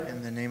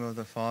the name of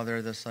the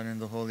Father, the Son, and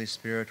the Holy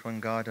Spirit, one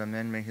God,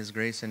 Amen. May his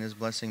grace and his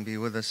blessing be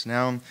with us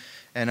now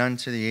and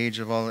unto the age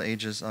of all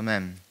ages,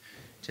 Amen.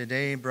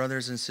 Today,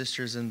 brothers and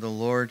sisters in the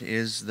Lord,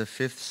 is the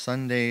fifth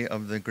Sunday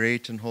of the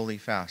great and holy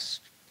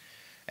fast.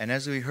 And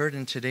as we heard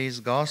in today's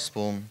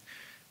gospel,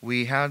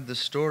 we had the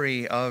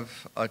story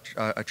of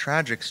a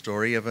tragic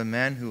story of a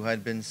man who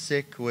had been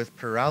sick with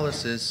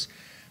paralysis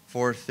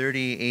for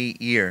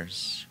 38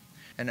 years.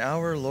 And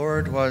our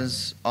Lord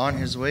was on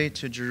his way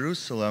to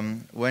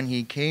Jerusalem when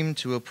he came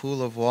to a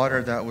pool of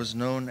water that was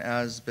known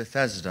as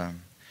Bethesda.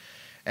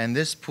 And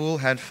this pool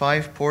had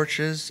 5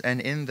 porches,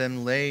 and in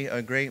them lay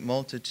a great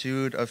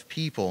multitude of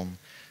people,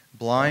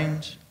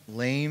 blind,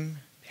 lame,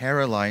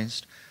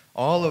 paralyzed,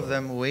 all of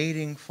them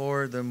waiting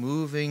for the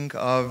moving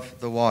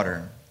of the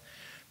water.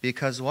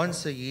 Because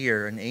once a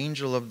year an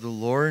angel of the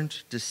Lord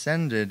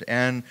descended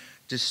and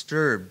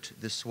disturbed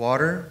this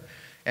water,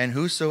 and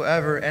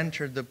whosoever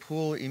entered the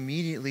pool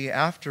immediately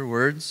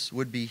afterwards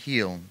would be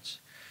healed.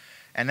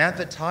 And at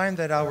the time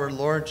that our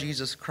Lord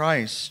Jesus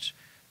Christ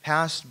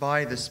passed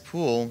by this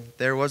pool,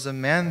 there was a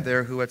man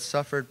there who had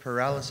suffered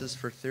paralysis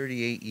for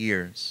 38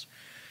 years.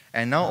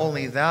 And not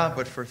only that,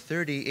 but for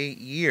 38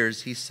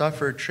 years he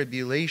suffered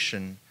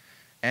tribulation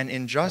and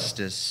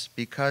injustice,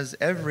 because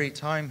every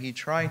time he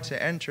tried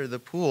to enter the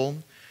pool,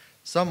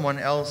 someone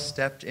else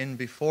stepped in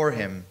before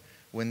him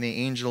when the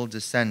angel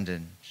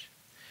descended.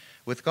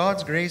 With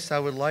God's grace, I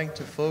would like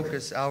to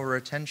focus our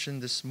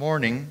attention this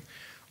morning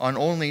on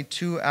only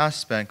 2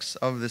 aspects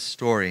of this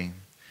story.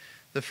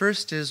 The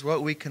first is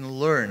what we can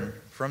learn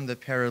from the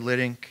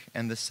paralytic,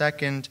 and the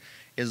second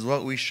is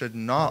what we should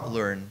not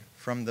learn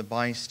from the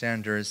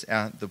bystanders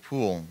at the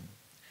pool.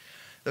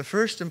 The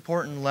first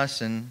important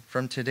lesson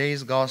from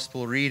today's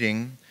gospel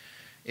reading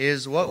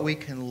is what we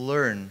can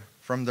learn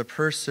from the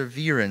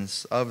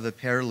perseverance of the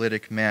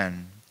paralytic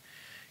man.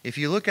 If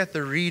you look at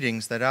the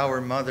readings that our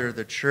Mother,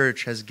 the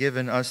Church, has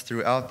given us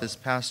throughout this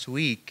past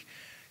week,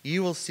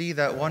 you will see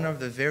that one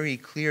of the very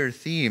clear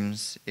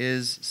themes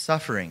is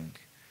suffering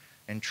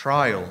and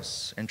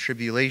trials and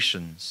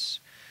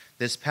tribulations.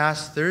 This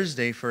past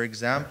Thursday, for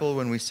example,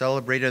 when we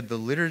celebrated the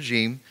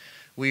liturgy,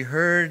 we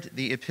heard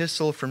the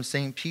epistle from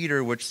St.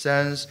 Peter, which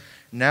says,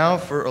 "Now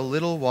for a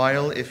little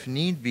while, if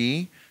need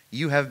be,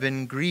 you have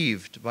been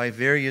grieved by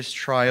various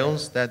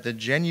trials, that the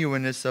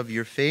genuineness of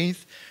your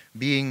faith,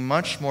 being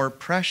much more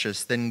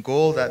precious than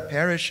gold that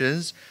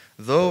perishes,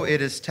 though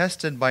it is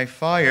tested by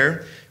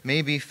fire,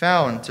 may be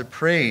found to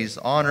praise,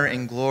 honor,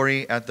 and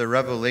glory at the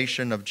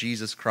revelation of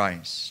Jesus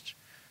Christ."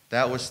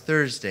 That was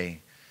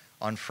Thursday.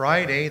 On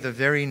Friday, the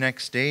very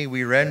next day,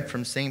 we read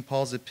from St.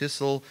 Paul's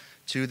epistle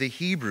to the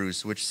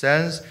Hebrews, which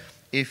says,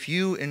 "If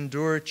you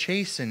endure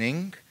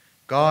chastening,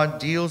 God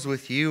deals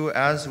with you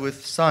as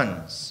with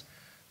sons.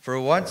 For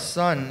what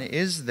son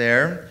is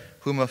there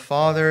whom a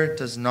father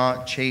does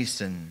not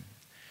chasten?"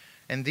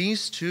 And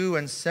these 2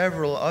 and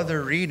several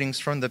other readings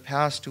from the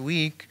past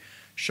week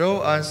show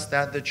us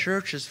that the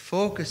Church is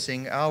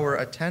focusing our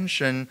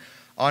attention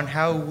on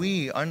how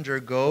we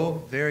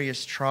undergo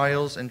various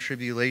trials and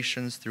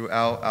tribulations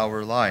throughout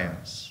our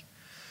lives.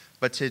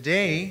 But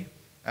today,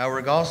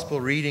 our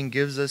gospel reading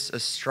gives us a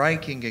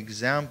striking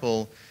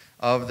example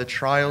of the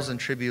trials and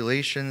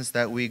tribulations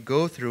that we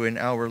go through in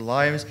our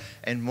lives,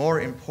 and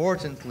more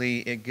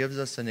importantly, it gives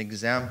us an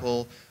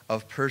example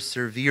of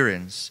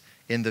perseverance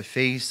in the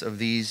face of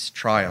these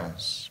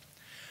trials.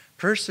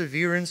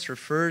 Perseverance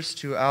refers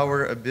to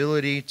our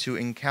ability to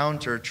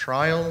encounter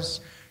trials,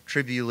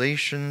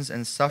 tribulations,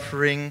 and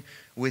suffering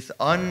with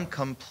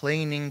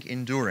uncomplaining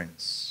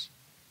endurance.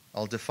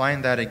 I'll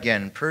define that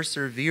again.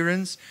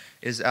 Perseverance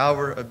is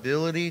our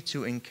ability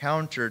to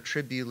encounter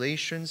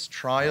tribulations,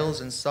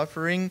 trials, and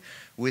suffering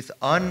with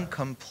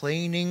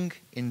uncomplaining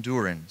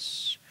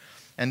endurance.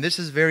 And this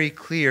is very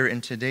clear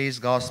in today's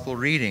gospel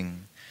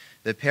reading.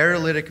 The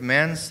paralytic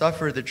man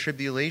suffered the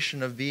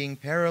tribulation of being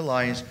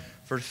paralyzed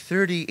for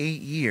 38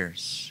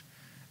 years.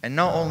 And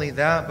not only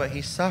that, but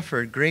he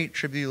suffered great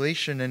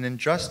tribulation and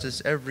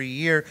injustice every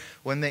year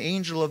when the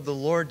angel of the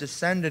Lord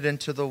descended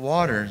into the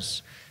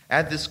waters.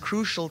 At this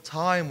crucial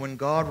time when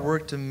God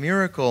worked a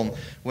miracle,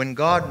 when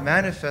God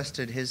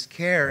manifested his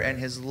care and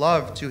his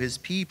love to his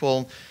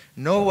people,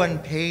 no one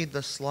paid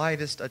the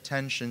slightest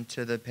attention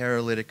to the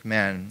paralytic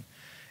man.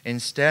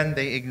 Instead,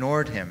 they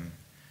ignored him.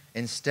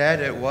 Instead,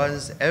 it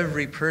was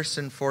every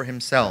person for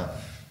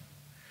himself.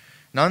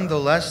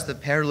 Nonetheless, the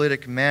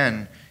paralytic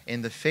man,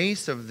 in the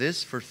face of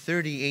this for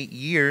 38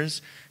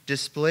 years,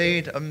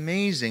 displayed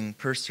amazing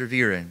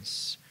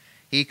perseverance.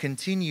 He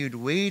continued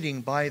waiting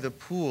by the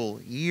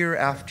pool year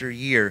after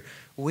year,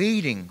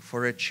 waiting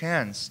for a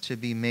chance to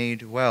be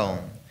made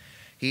well.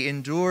 He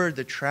endured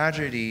the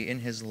tragedy in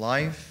his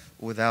life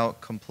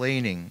without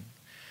complaining.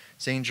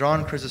 St.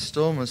 John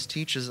Chrysostomos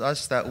teaches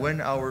us that when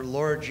our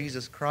Lord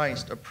Jesus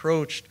Christ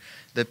approached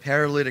the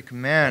paralytic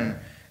man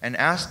and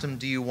asked him,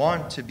 "Do you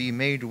want to be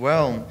made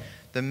well?"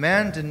 the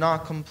man did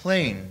not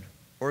complain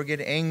or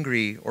get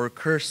angry or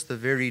curse the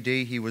very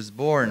day he was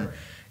born.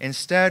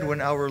 Instead,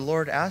 when our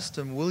Lord asked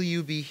him, "Will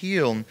you be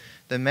healed?"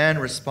 the man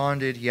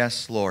responded,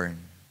 "Yes, Lord."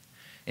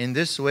 In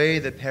this way,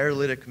 the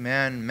paralytic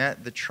man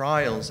met the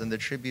trials and the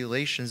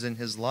tribulations in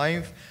his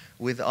life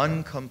with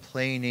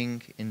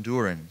uncomplaining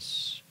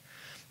endurance.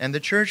 And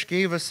the church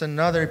gave us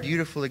another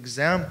beautiful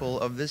example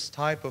of this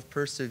type of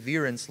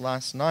perseverance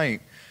last night.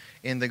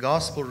 In the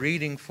gospel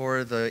reading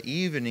for the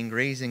evening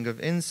raising of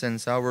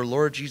incense, our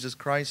Lord Jesus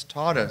Christ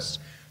taught us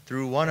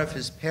through one of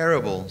his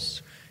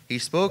parables. He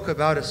spoke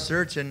about a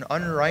certain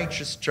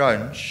unrighteous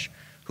judge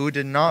who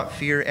did not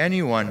fear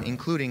anyone,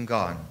 including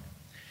God.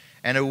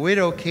 And a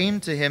widow came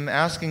to him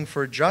asking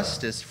for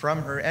justice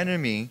from her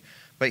enemy,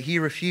 but he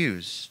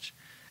refused.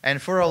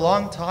 And for a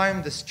long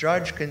time, this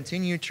judge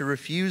continued to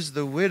refuse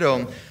the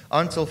widow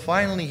until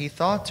finally he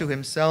thought to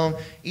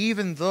himself,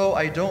 even though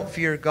I don't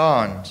fear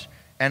God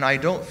and I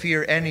don't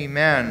fear any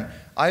man,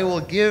 I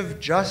will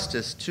give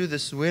justice to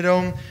this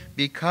widow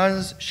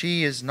because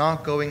she is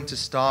not going to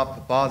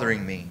stop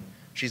bothering me.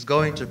 She's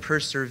going to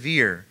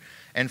persevere.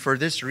 And for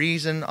this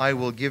reason, I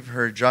will give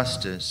her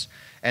justice.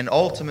 And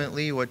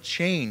ultimately, what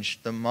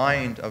changed the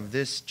mind of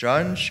this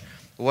judge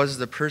was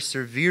the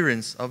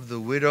perseverance of the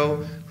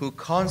widow who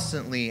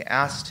constantly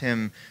asked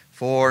him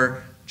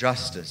for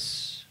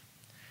justice.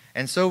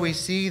 And so we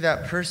see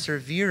that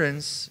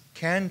perseverance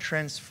can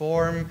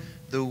transform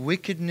the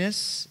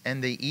wickedness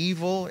and the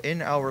evil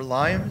in our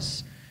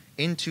lives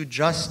into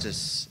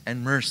justice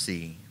and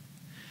mercy.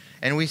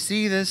 And we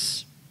see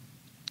this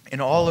in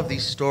all of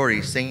these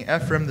stories. St.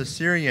 Ephraim the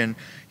Syrian,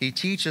 he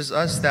teaches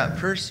us that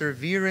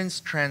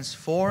perseverance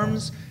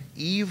transforms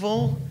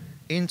evil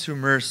into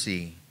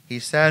mercy. He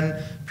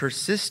said,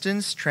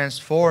 persistence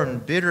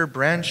transformed bitter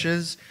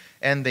branches,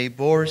 and they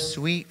bore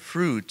sweet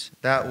fruit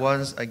that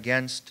was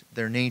against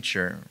their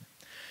nature.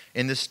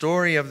 In the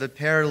story of the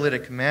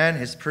paralytic man,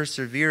 his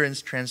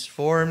perseverance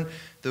transformed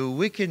the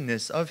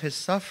wickedness of his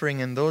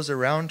suffering and those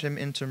around him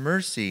into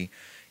mercy.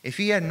 If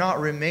he had not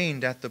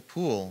remained at the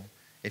pool,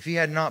 if he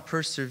had not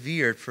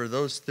persevered for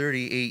those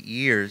 38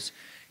 years,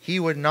 he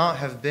would not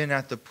have been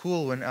at the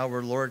pool when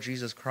our Lord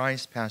Jesus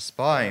Christ passed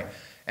by.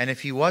 And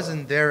if he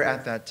wasn't there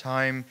at that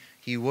time,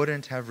 he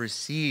wouldn't have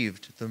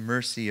received the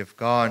mercy of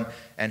God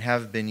and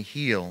have been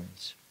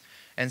healed.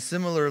 And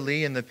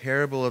similarly, in the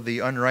parable of the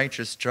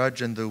unrighteous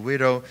judge and the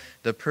widow,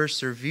 the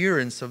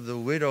perseverance of the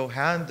widow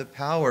had the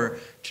power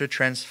to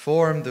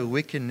transform the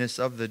wickedness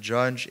of the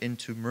judge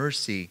into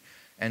mercy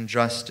and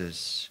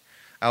justice.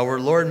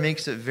 Our Lord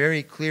makes it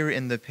very clear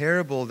in the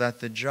parable that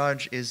the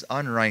judge is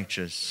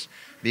unrighteous,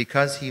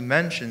 because he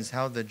mentions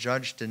how the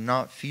judge did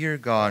not fear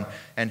God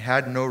and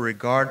had no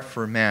regard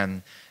for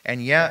man.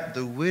 And yet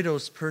the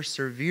widow's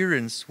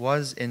perseverance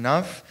was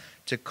enough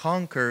to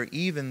conquer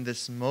even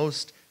this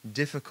most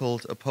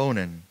difficult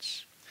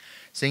opponent.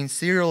 St.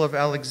 Cyril of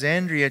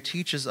Alexandria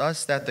teaches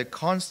us that the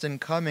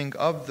constant coming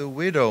of the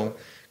widow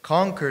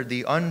conquered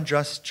the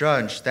unjust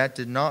judge that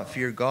did not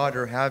fear God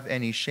or have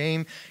any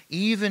shame,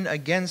 even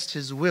against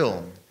his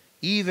will,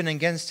 even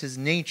against his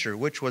nature,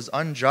 which was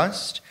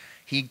unjust.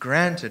 He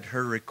granted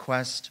her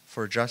request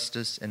for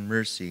justice and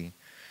mercy.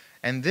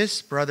 And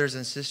this, brothers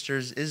and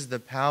sisters, is the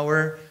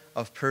power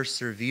of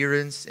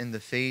perseverance in the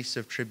face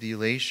of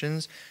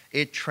tribulations.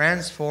 It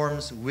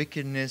transforms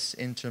wickedness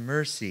into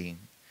mercy.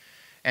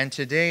 And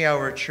today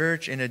our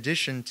church, in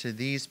addition to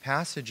these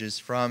passages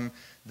from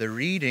the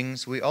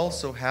readings, we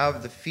also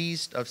have the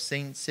feast of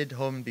Saint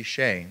Sidhom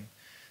Bichet,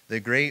 the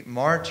great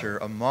martyr,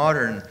 a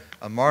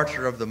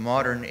martyr of the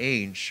modern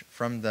age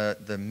from the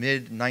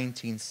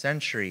mid-19th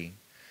century.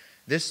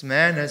 This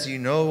man, as you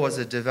know, was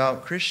a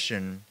devout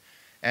Christian,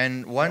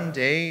 and one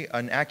day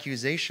an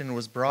accusation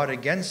was brought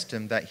against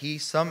him that he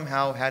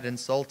somehow had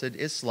insulted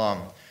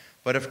Islam.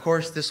 But of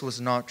course this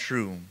was not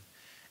true.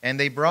 And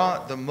they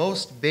brought the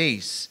most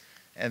base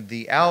and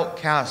the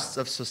outcasts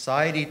of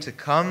society to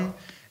come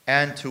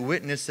and to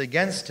witness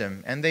against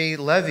him. And they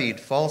levied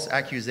false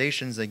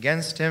accusations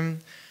against him.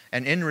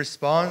 And in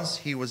response,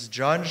 he was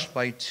judged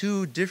by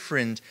two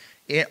different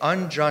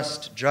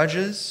unjust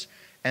judges,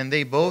 and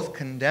they both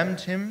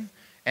condemned him.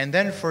 And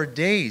then for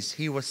days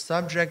he was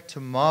subject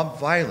to mob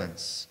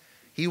violence.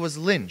 He was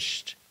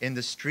lynched in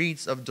the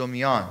streets of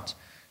Domyant,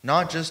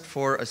 not just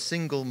for a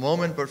single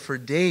moment, but for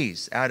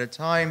days at a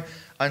time,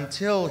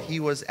 until he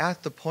was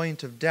at the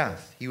point of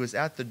death. He was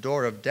at the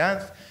door of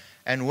death,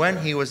 and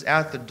when he was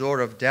at the door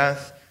of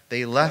death,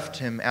 they left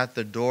him at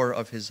the door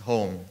of his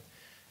home.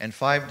 And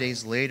 5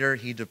 days later,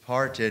 he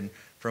departed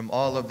from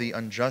all of the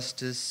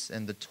injustice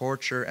and the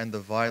torture and the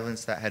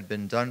violence that had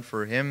been done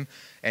for him,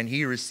 and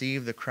he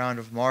received the crown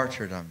of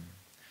martyrdom.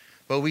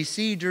 But we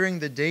see during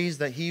the days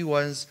that he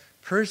was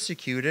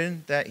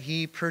persecuted that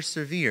he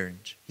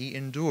persevered, he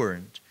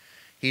endured.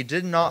 He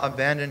did not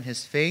abandon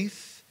his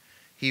faith,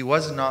 he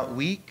was not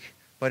weak,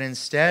 but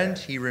instead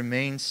he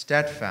remained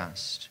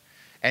steadfast.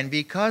 And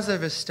because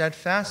of his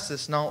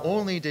steadfastness, not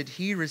only did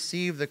he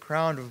receive the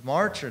crown of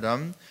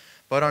martyrdom,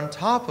 but on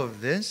top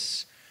of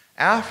this,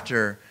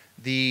 after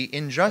the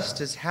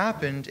injustice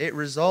happened, it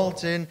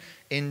resulted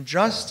in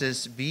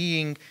justice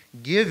being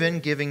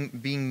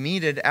being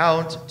meted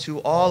out to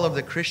all of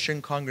the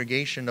Christian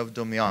congregation of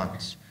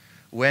Domyant.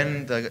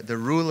 When the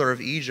ruler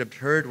of Egypt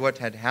heard what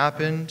had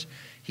happened,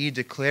 He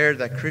declared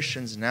that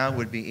Christians now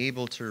would be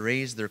able to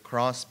raise their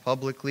cross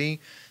publicly,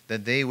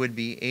 that they would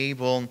be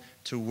able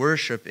to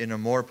worship in a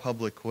more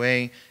public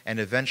way, and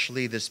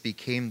eventually this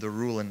became the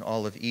rule in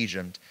all of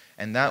Egypt.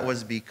 And that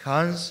was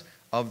because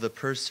of the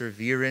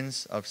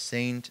perseverance of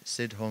Saint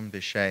Sidhom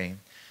Bishay.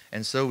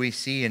 And so we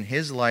see in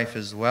his life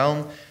as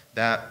well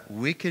that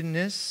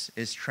wickedness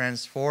is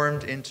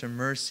transformed into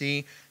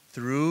mercy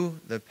through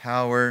the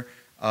power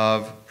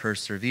of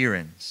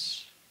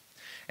perseverance.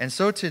 And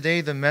so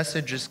today the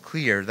message is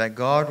clear that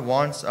God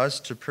wants us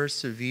to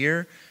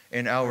persevere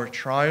in our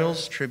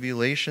trials,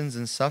 tribulations,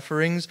 and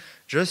sufferings,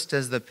 just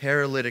as the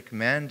paralytic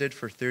man did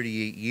for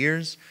 38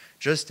 years,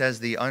 just as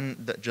the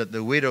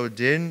widow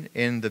did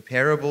in the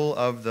parable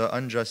of the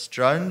unjust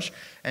judge,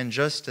 and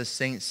just as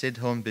Saint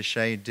Sidhom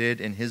Bishay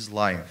did in his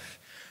life.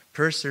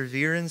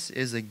 Perseverance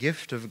is a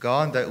gift of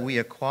God that we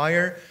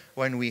acquire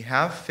when we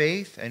have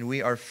faith and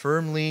we are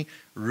firmly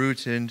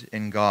rooted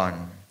in God.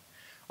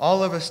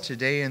 All of us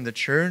today in the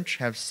church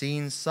have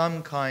seen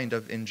some kind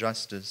of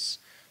injustice,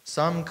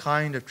 some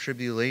kind of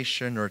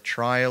tribulation or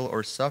trial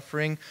or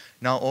suffering,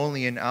 not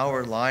only in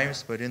our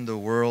lives but in the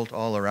world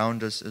all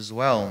around us as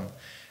well.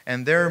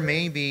 And there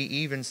may be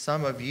even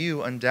some of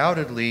you,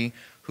 undoubtedly,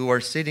 who are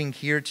sitting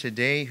here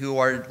today who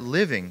are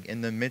living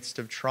in the midst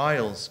of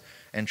trials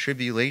and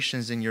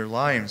tribulations in your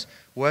lives,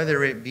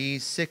 whether it be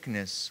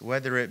sickness,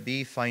 whether it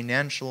be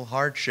financial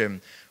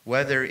hardship,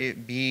 whether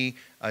it be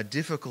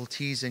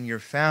difficulties in your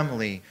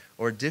family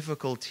or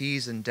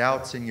difficulties and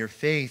doubts in your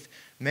faith.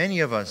 Many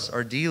of us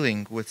are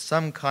dealing with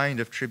some kind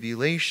of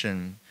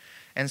tribulation.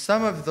 And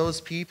some of those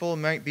people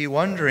might be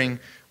wondering,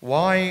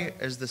 why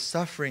is the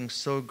suffering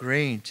so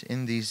great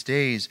in these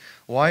days?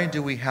 Why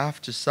do we have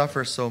to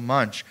suffer so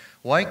much?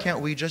 Why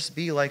can't we just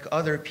be like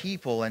other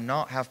people and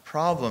not have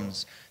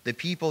problems? The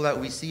people that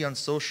we see on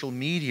social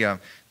media,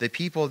 the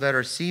people that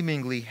are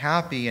seemingly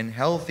happy and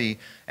healthy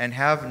and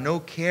have no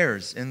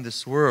cares in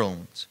this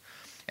world.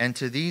 And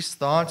to these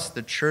thoughts,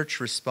 the church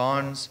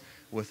responds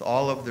with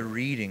all of the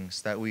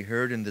readings that we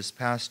heard in this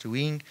past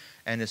week,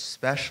 and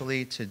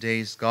especially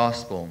today's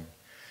gospel.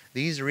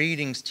 These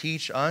readings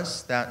teach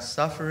us that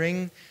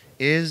suffering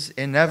is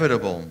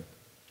inevitable.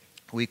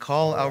 We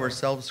call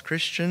ourselves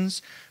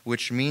Christians,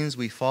 which means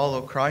we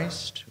follow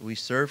Christ, we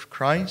serve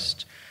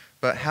Christ.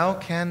 But how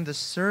can the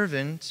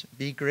servant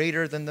be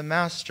greater than the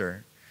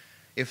master?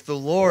 If the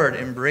Lord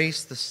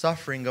embraced the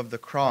suffering of the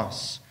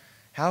cross,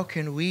 how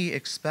can we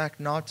expect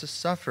not to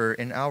suffer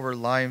in our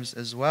lives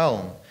as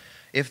well?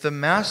 If the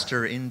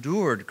master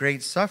endured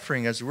great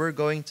suffering, as we're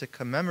going to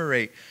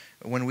commemorate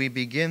when we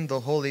begin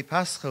the Holy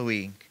Pascha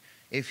week,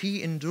 if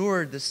he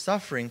endured the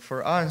suffering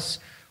for us,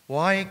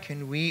 why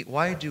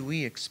do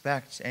we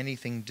expect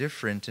anything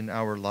different in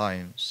our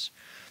lives?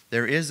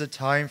 There is a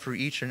time for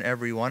each and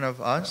every one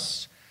of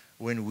us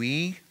when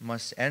we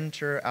must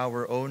enter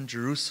our own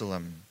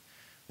Jerusalem,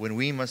 when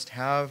we must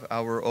have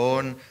our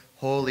own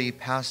holy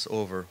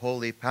Passover,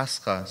 holy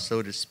Pascha,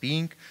 so to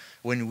speak,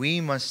 when we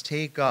must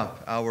take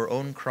up our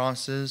own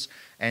crosses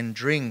and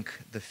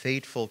drink the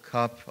fateful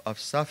cup of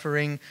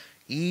suffering,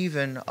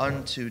 even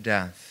unto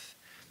death.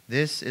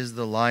 This is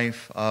the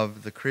life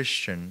of the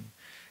Christian.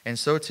 And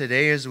so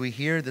today, as we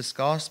hear this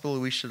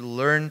gospel, we should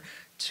learn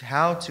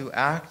how to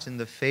act in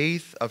the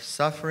faith of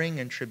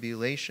suffering and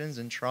tribulations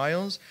and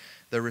trials.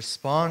 The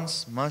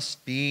response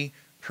must be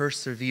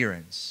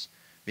perseverance,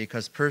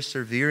 because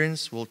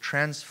perseverance will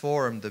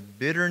transform the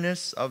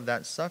bitterness of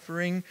that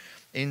suffering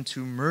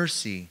into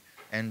mercy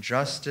and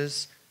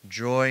justice,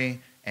 joy,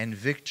 and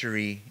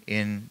victory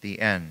in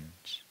the end.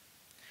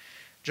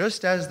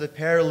 Just as the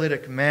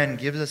paralytic man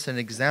gives us an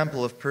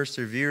example of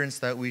perseverance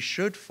that we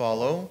should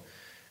follow,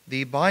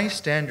 the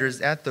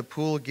bystanders at the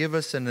pool give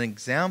us an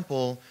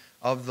example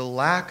of the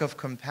lack of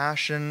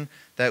compassion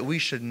that we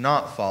should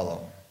not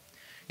follow.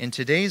 In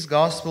today's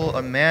gospel,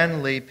 a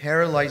man lay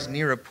paralyzed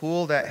near a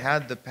pool that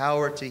had the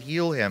power to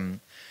heal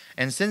him.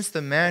 And since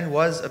the man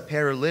was a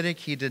paralytic,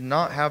 he did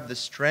not have the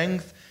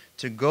strength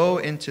to go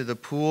into the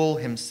pool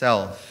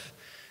himself.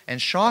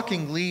 And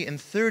shockingly, in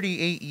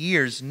 38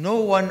 years, no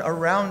one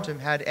around him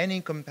had any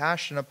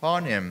compassion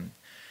upon him.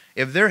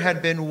 If there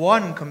had been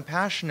one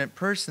compassionate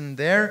person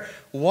there,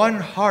 one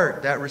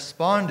heart that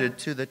responded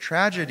to the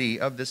tragedy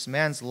of this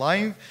man's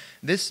life,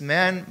 this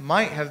man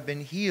might have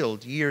been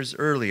healed years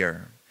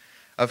earlier.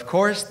 Of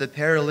course, the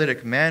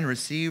paralytic man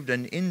received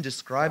an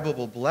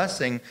indescribable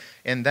blessing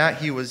in that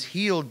he was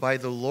healed by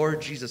the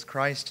Lord Jesus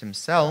Christ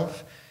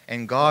himself,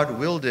 and God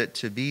willed it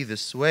to be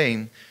this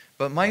way.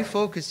 But my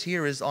focus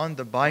here is on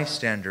the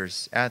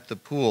bystanders at the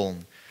pool,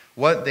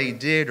 what they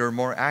did, or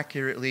more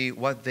accurately,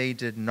 what they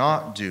did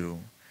not do.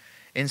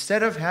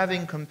 Instead of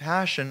having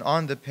compassion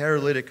on the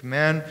paralytic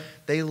man,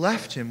 they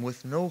left him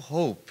with no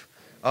hope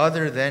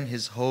other than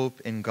his hope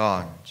in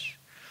God.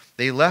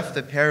 They left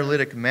the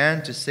paralytic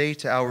man to say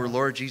to our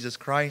Lord Jesus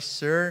Christ,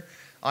 "Sir,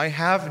 I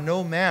have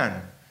no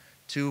man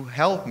to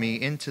help me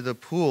into the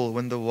pool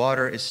when the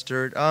water is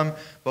stirred up,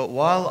 but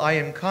while I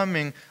am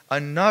coming,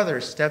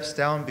 another steps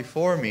down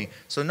before me."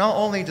 So not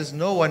only does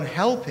no one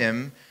help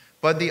him,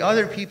 but the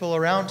other people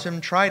around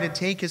him try to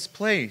take his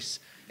place.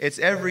 It's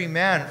every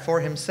man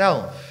for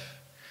himself.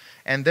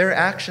 And their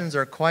actions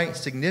are quite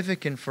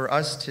significant for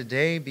us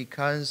today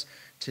because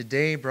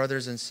today,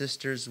 brothers and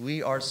sisters,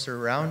 we are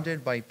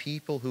surrounded by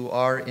people who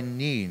are in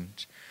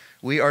need.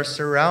 We are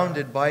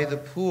surrounded by the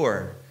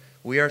poor.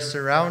 We are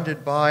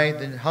surrounded by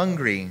the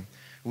hungry.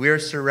 We are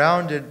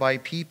surrounded by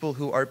people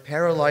who are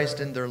paralyzed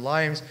in their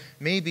lives,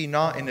 maybe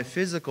not in a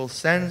physical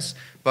sense,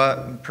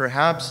 but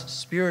perhaps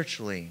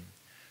spiritually.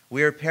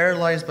 We are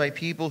paralyzed by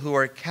people who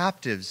are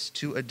captives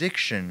to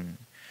addiction.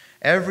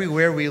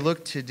 Everywhere we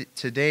look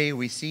today,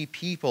 we see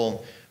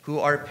people who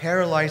are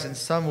paralyzed in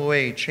some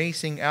way,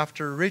 chasing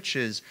after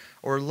riches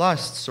or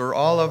lusts or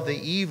all of the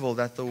evil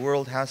that the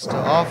world has to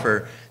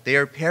offer. They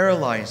are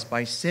paralyzed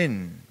by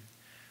sin.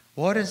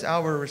 What is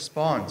our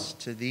response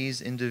to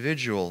these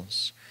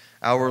individuals?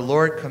 Our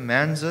Lord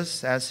commands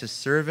us as His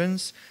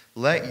servants,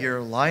 "Let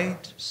your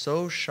light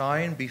so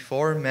shine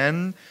before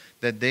men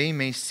that they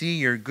may see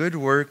your good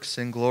works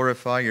and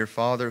glorify your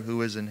Father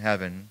who is in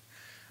heaven."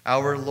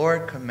 Our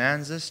Lord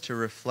commands us to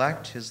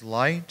reflect His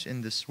light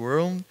in this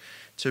world,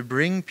 to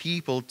bring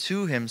people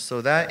to Him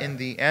so that in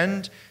the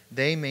end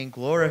they may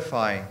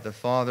glorify the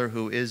Father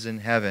who is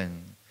in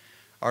heaven.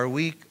 Are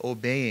we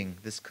obeying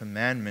this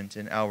commandment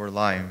in our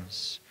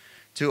lives?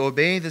 To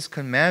obey this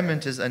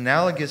commandment is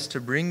analogous to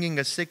bringing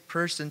a sick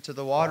person to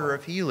the water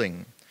of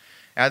healing.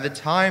 At the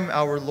time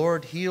our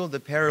Lord healed the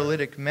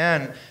paralytic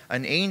man,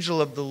 an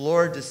angel of the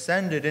Lord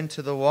descended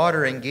into the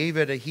water and gave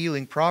it a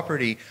healing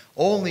property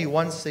only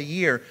once a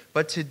year.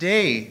 But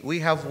today we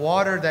have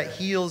water that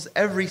heals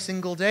every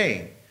single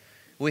day.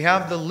 We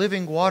have the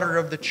living water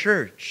of the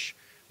church.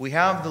 We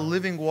have the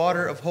living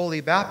water of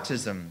holy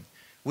baptism.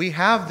 We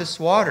have this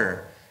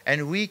water,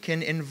 and we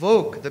can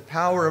invoke the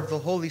power of the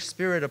Holy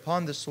Spirit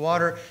upon this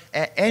water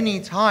at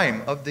any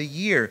time of the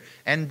year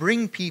and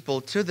bring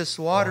people to this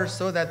water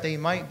so that they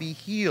might be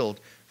healed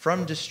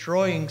from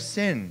destroying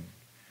sin.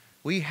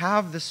 We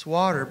have this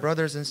water,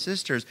 brothers and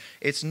sisters.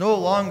 It's no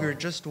longer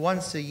just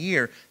once a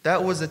year.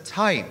 That was a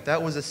type,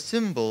 that was a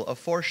symbol, a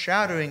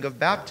foreshadowing of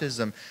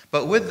baptism.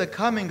 But with the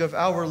coming of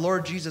our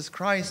Lord Jesus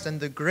Christ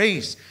and the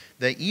grace,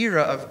 the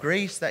era of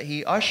grace that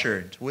He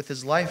ushered with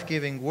His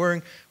life-giving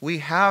word, we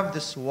have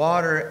this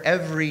water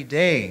every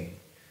day.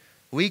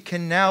 We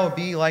can now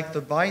be like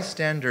the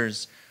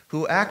bystanders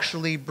who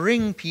actually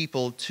bring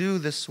people to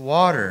this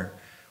water.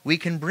 We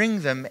can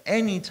bring them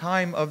any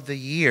time of the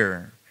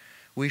year.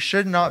 We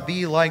should not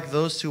be like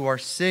those who are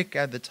sick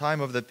at the time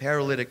of the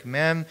paralytic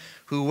man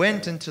who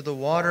went into the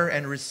water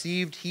and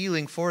received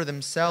healing for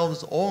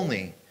themselves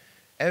only.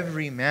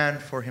 Every man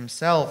for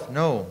himself.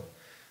 No.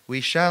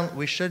 We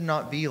should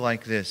not be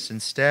like this.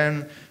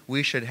 Instead,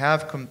 we should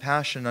have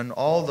compassion on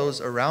all those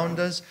around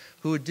us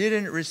who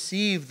didn't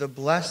receive the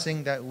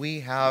blessing that we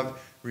have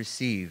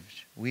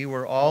received. We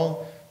were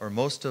all, or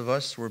most of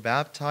us, were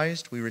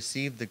baptized. We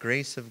received the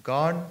grace of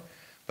God.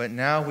 But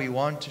now we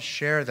want to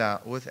share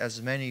that with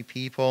as many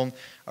people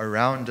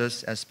around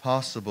us as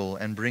possible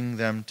and bring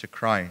them to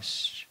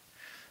Christ.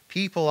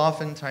 People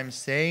oftentimes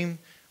say,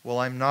 "Well,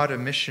 I'm not a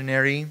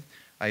missionary.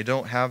 I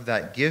don't have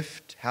that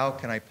gift. How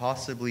can I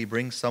possibly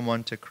bring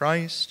someone to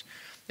Christ?"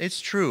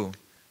 It's true.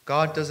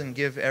 God doesn't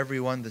give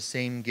everyone the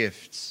same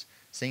gifts.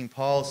 St.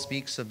 Paul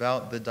speaks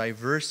about the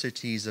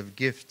diversities of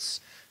gifts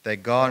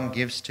that God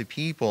gives to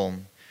people.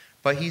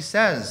 But he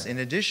says, in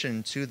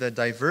addition to the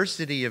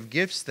diversity of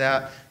gifts,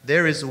 that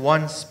there is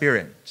one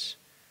Spirit.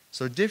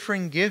 So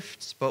different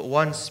gifts, but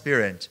one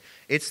Spirit.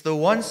 It's the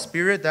one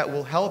Spirit that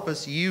will help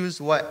us use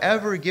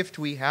whatever gift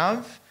we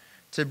have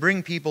to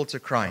bring people to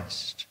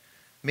Christ.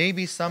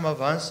 Maybe some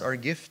of us are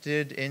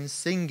gifted in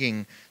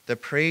singing the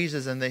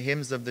praises and the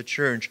hymns of the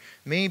church.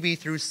 Maybe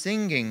through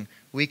singing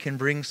we can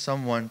bring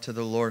someone to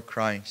the Lord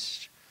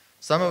Christ.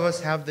 Some of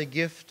us have the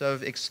gift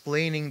of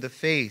explaining the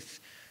faith.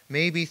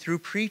 Maybe through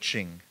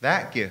preaching,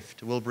 that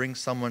gift will bring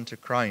someone to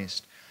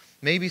Christ.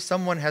 Maybe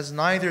someone has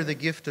neither the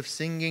gift of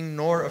singing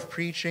nor of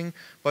preaching,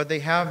 but they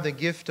have the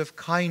gift of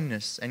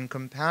kindness and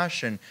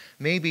compassion.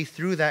 Maybe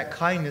through that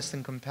kindness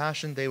and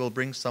compassion, they will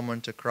bring someone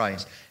to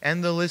Christ.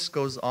 And the list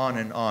goes on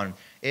and on.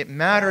 It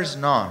matters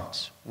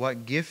not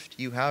what gift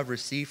you have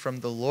received from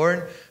the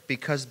Lord,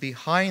 because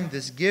behind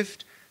this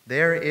gift,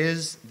 there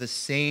is the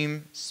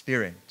same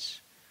Spirit.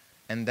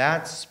 And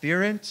that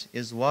Spirit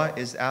is what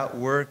is at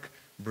work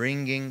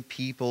bringing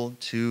people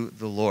to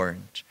the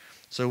Lord.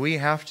 So we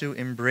have to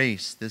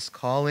embrace this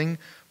calling,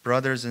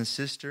 brothers and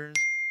sisters,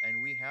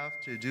 and we have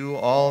to do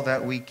all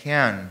that we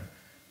can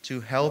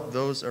to help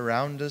those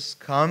around us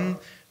come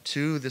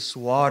to this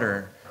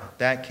water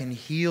that can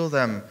heal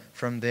them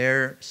from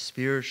their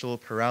spiritual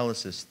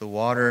paralysis, the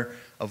water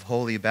of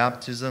holy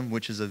baptism,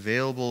 which is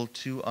available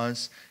to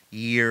us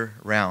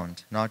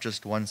year-round, not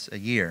just once a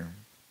year.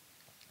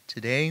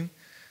 Today,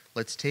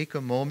 let's take a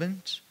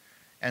moment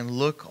and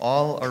look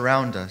all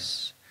around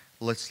us.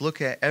 Let's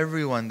look at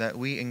everyone that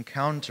we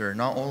encounter,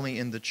 not only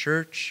in the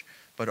church,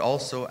 but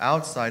also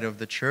outside of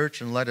the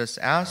church, and let us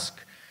ask,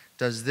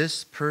 does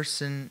this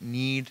person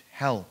need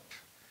help?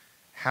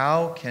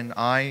 How can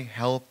I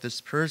help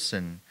this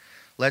person?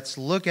 Let's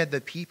look at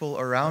the people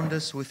around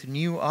us with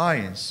new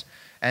eyes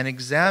and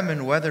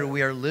examine whether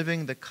we are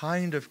living the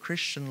kind of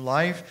Christian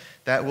life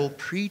that will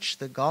preach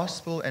the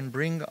gospel and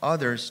bring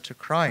others to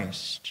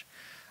Christ.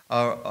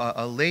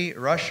 A late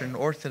Russian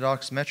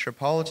Orthodox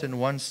metropolitan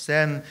once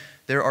said,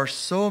 "There are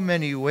so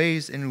many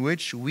ways in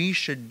which we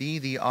should be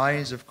the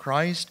eyes of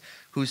Christ,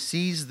 who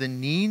sees the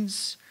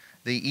needs,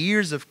 the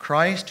ears of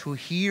Christ, who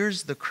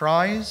hears the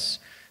cries,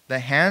 the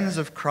hands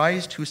of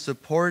Christ, who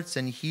supports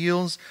and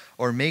heals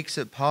or makes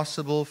it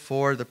possible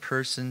for the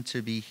person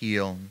to be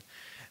healed."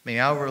 May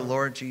our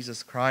Lord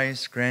Jesus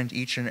Christ grant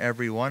each and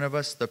every one of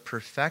us the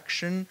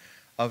perfection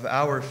of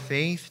our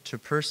faith to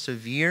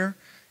persevere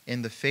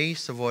in the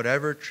face of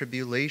whatever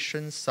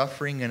tribulation,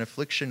 suffering, and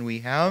affliction we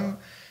have,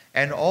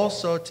 and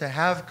also to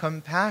have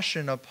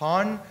compassion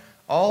upon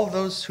all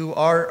those who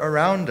are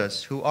around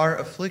us, who are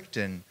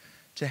afflicted,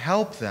 to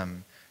help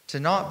them, to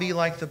not be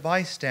like the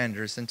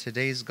bystanders in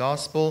today's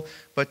gospel,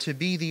 but to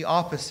be the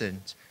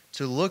opposite,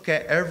 to look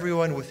at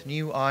everyone with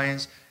new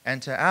eyes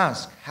and to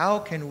ask, how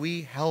can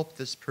we help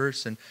this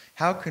person?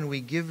 How can we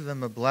give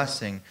them a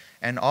blessing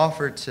and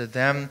offer to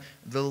them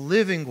the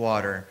living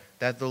water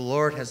that the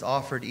Lord has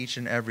offered each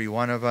and every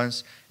one of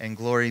us? And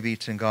glory be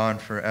to God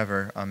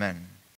forever. Amen.